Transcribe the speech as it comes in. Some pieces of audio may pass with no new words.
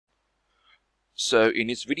So in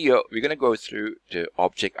this video, we're going to go through the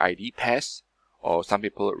Object ID Pass, or some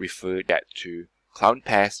people refer that to Clown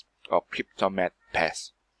Pass or Cryptomatte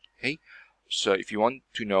Pass. Okay, so if you want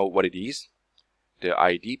to know what it is, the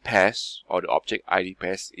ID Pass or the Object ID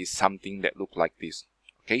Pass is something that look like this.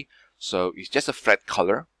 Okay, so it's just a flat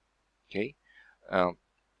color. Okay,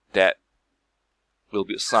 that will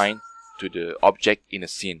be assigned to the object in a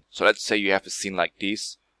scene. So let's say you have a scene like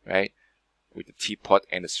this, right, with the teapot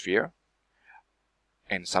and the sphere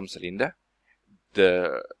and some cylinder.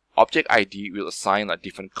 The object ID will assign a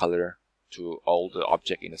different color to all the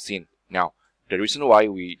object in the scene. Now, the reason why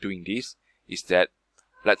we're doing this is that,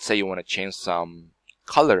 let's say you want to change some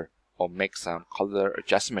color or make some color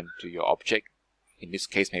adjustment to your object. In this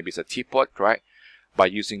case, maybe it's a teapot, right? By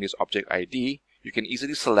using this object ID, you can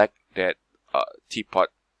easily select that teapot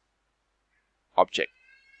object.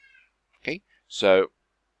 Okay, so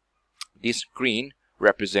this green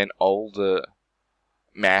represent all the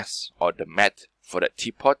mask or the matte for that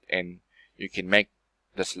teapot, and you can make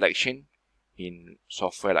the selection in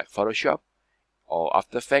software like Photoshop or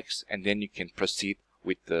After Effects, and then you can proceed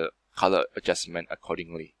with the color adjustment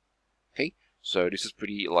accordingly. Okay, so this is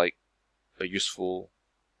pretty like a useful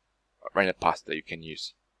render pass that you can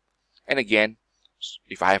use. And again,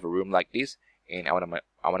 if I have a room like this and I want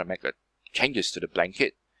to make changes to the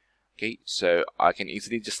blanket, okay, so I can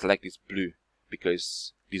easily just select this blue,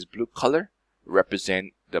 because this blue color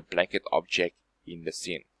represent the blanket object in the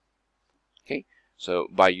scene. Okay, so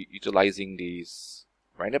by utilizing this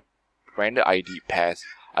render ID pass,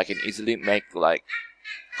 I can easily make like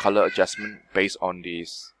color adjustment based on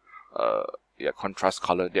this contrast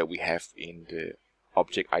color that we have in the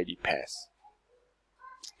Object ID pass.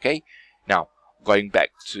 Okay, now going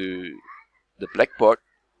back to the blackboard,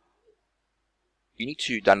 you need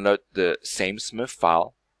to download the same Smurf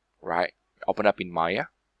file, right? Open up in Maya,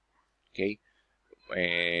 okay,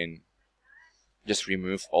 and just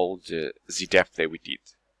remove all the ZDEF that we did,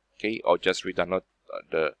 okay, or just re-download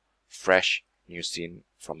the fresh new scene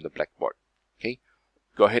from the blackboard. Okay,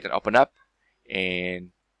 go ahead and open up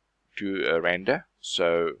and do a render.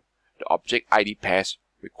 So the Object ID Pass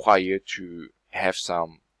require to have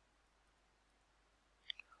some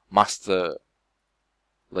master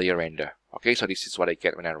layer render. Okay, so this is what I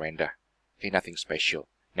get when I render. Okay, nothing special.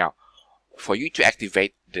 Now, for you to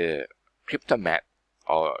activate the Cryptomatte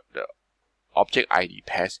or the Object ID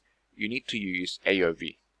Pass, you need to use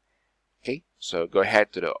AOV. Okay, so go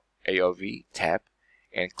ahead to the AOV tab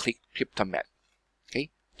and click Cryptomatte. Okay,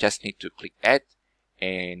 just need to click Add,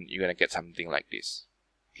 and you're gonna get something like this.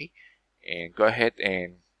 Okay, and go ahead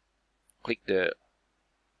and click the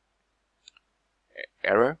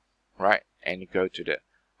arrow, right, and you go to the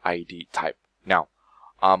ID type. Now,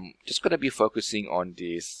 I'm just gonna be focusing on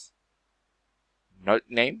this node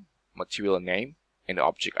name, material name, and the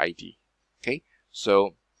object ID. Okay,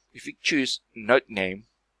 so if you choose node name,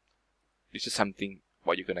 this is something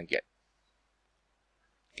what you're gonna get.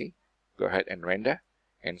 Okay, go ahead and render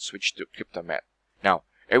and switch to Cryptomatte. Now,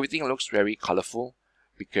 everything looks very colorful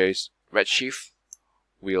because Redshift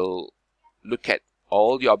will look at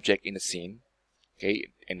all the object in the scene, okay,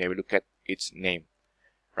 and they will look at its name,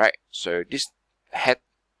 right? So this head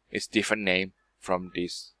is different name from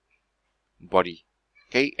this body,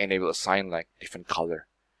 okay, and they will assign like different color.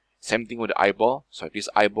 Same thing with the eyeball. So this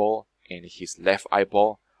eyeball and his left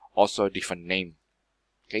eyeball also different name,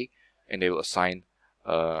 okay, and they will assign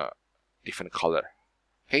different color.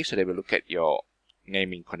 Okay, so they will look at your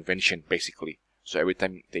naming convention basically. So every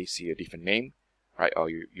time they see a different name, right, or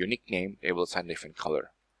your unique name, they will assign different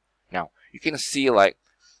color. Now you can see like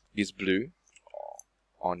this blue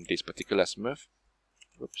on this particular Smurf.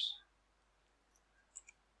 Oops.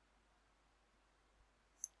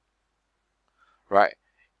 Right,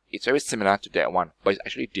 it's very similar to that one, but it's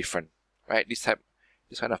actually different, right? This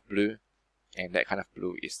kind of blue and that kind of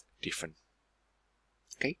blue is different,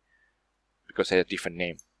 okay, because they have a different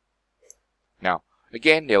name. Now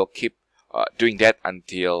again, they will keep doing that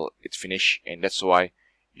until it's finished, and that's why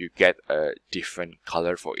you get a different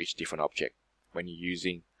color for each different object when you're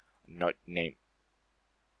using node name.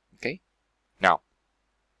 Okay, now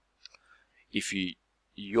if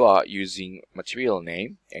you are using material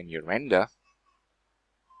name and you render,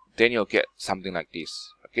 then you'll get something like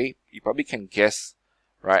this. Okay, you probably can guess,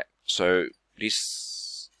 right? So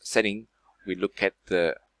this setting, we look at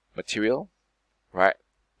the material, right,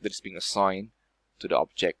 that is being assigned to the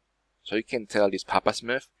object. So you can tell this Papa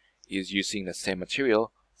Smurf is using the same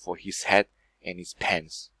material for his head and his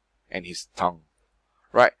pants and his tongue,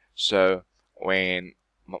 right? So when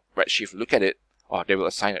Redshift look at it, they will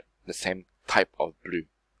assign it the same type of blue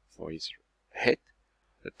for his head,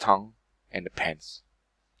 the tongue, and the pants.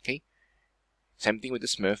 Okay, same thing with the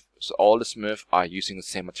Smurf. So all the Smurf are using the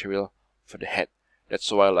same material for the head.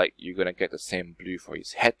 That's why like you're gonna get the same blue for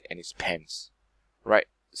his head and his pants, right?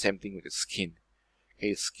 Same thing with the skin.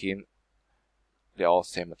 Okay, skin, they're all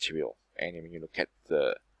same material. And when you look at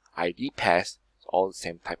the ID pass, it's all the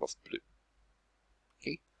same type of blue.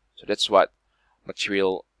 Okay, so that's what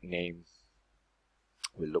material name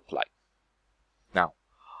will look like. Now,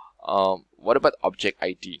 what about object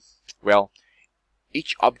ID? Well,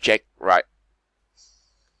 each object, right,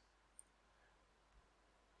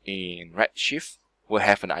 in Redshift will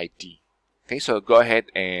have an ID. Okay, so go ahead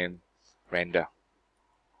and render.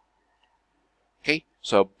 Okay,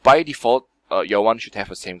 so by default, your one should have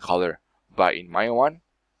the same color, but in my one,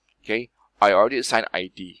 okay, I already assigned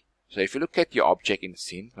ID. So if you look at your object in the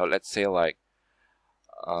scene, let's say like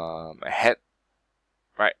a head,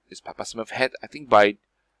 right? This Papa Smurf head. I think by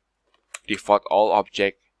default all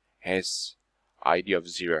object has ID of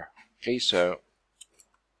 0. Okay, so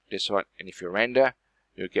this one, and if you render,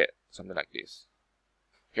 you'll get something like this.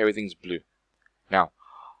 Okay, everything's blue. Now,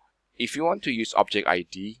 if you want to use object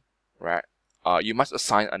ID, right, you must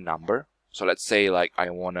assign a number. So let's say like I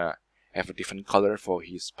wanna have a different color for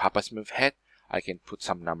his Papa Smurf head. I can put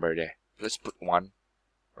some number there. Let's put 1,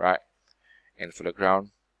 right? And for the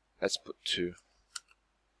ground, let's put 2.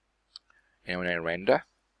 And when I render,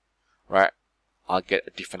 right, I'll get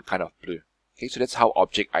a different kind of blue. Okay, so that's how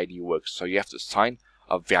object ID works. So you have to assign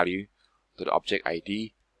a value to the object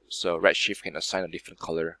ID, so Redshift can assign a different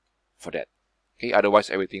color for that. Okay, otherwise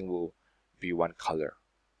everything will be one color.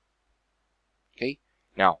 Okay,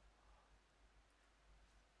 now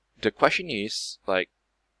the question is like,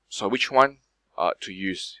 so which one to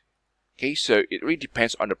use? Okay, so it really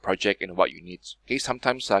depends on the project and what you need. Okay,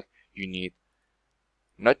 sometimes like you need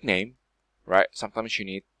not name, right? Sometimes you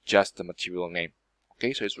need just the material name.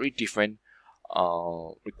 Okay, so it's really different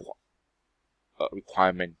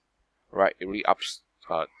requirement, right? It really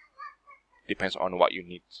depends on what you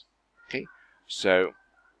need. Okay, so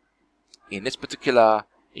in this particular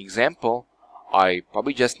example, I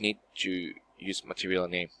probably just need to use material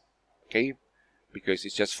name. Okay, because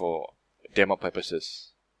it's just for demo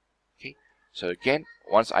purposes. Okay, so again,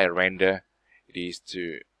 once I render this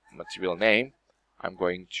to material name, I'm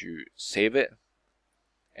going to save it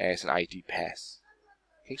as an ID pass.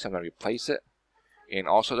 Okay, so I'm going to replace it. And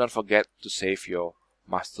also don't forget to save your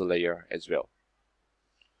master layer as well.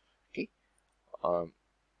 Okay,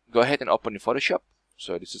 go ahead and open the Photoshop.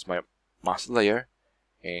 So this is my master layer,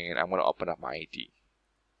 and I'm going to open up my ID.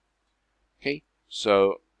 Okay,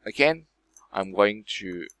 so again, I'm going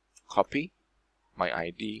to copy my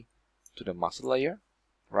ID to the master layer,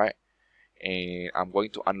 right? And I'm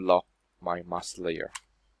going to unlock my master layer.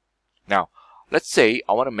 Now, let's say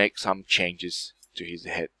I want to make some changes to his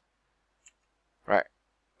head, right?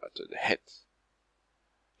 To the head.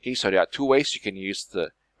 Okay, so there are two ways you can use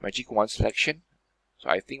the magic wand selection. So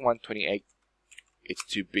I think 128, it's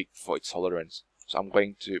too big for its tolerance. So I'm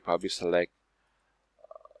going to probably select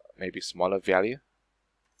maybe smaller value.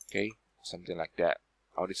 Okay, something like that.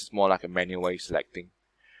 Oh, this is more like a manual way selecting.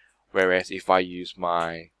 Whereas if I use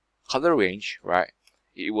my color range, right,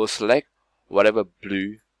 it will select whatever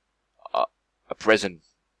blue are present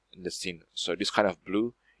in the scene. So this kind of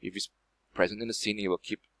blue, if it's present in the scene, it will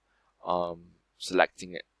keep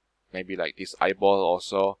selecting it. Maybe like this eyeball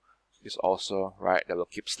also, this also, right, that will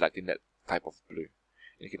keep selecting that type of blue.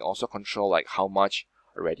 And you can also control like how much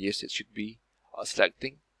radius it should be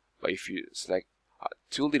selecting. But if you select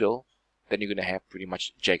too little, then you're gonna have pretty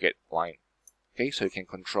much jagged line. Okay, so you can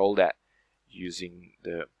control that using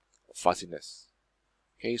the fuzziness.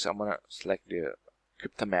 Okay, so I'm gonna select the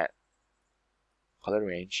Cryptomatte color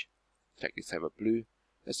range, select this type of blue.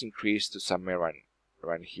 Let's increase to somewhere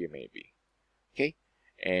around here maybe. Okay,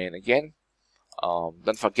 and again,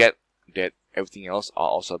 don't forget that everything else are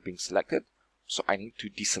also being selected, so I need to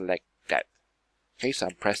deselect that. Okay, so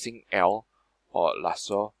I'm pressing L or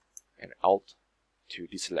lasso and Alt to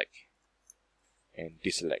deselect and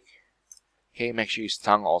deselect. Okay, make sure his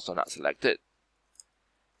tongue also not selected,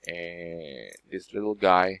 and this little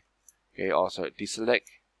guy, okay, also deselect,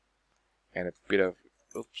 and a bit of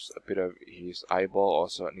his eyeball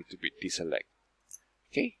also need to be deselect.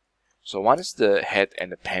 Okay, so once the head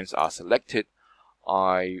and the pants are selected,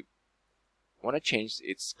 I want to change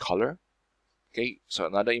its color. Okay, so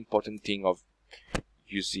another important thing of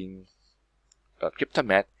using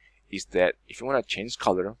Cryptomatte is that if you want to change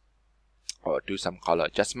color or do some color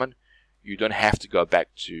adjustment, you don't have to go back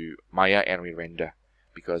to Maya and re-render,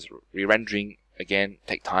 because re-rendering again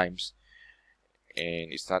take times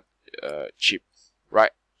and it's not cheap,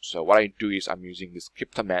 right? So what I do is I'm using this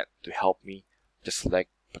Cryptomatte to help me just select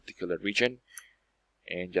particular region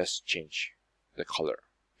and just change the color.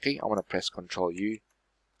 Okay, I want to press Ctrl U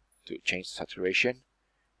to change the saturation,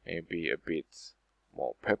 maybe a bit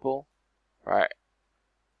more purple, right?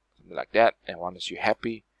 Something like that. And once you're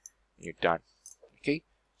happy, you're done. Okay,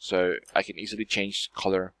 so I can easily change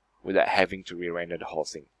color without having to re-render the whole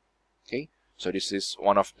thing. Okay, so this is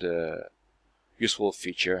one of the useful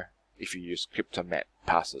feature if you use Cryptomatte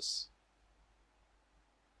passes.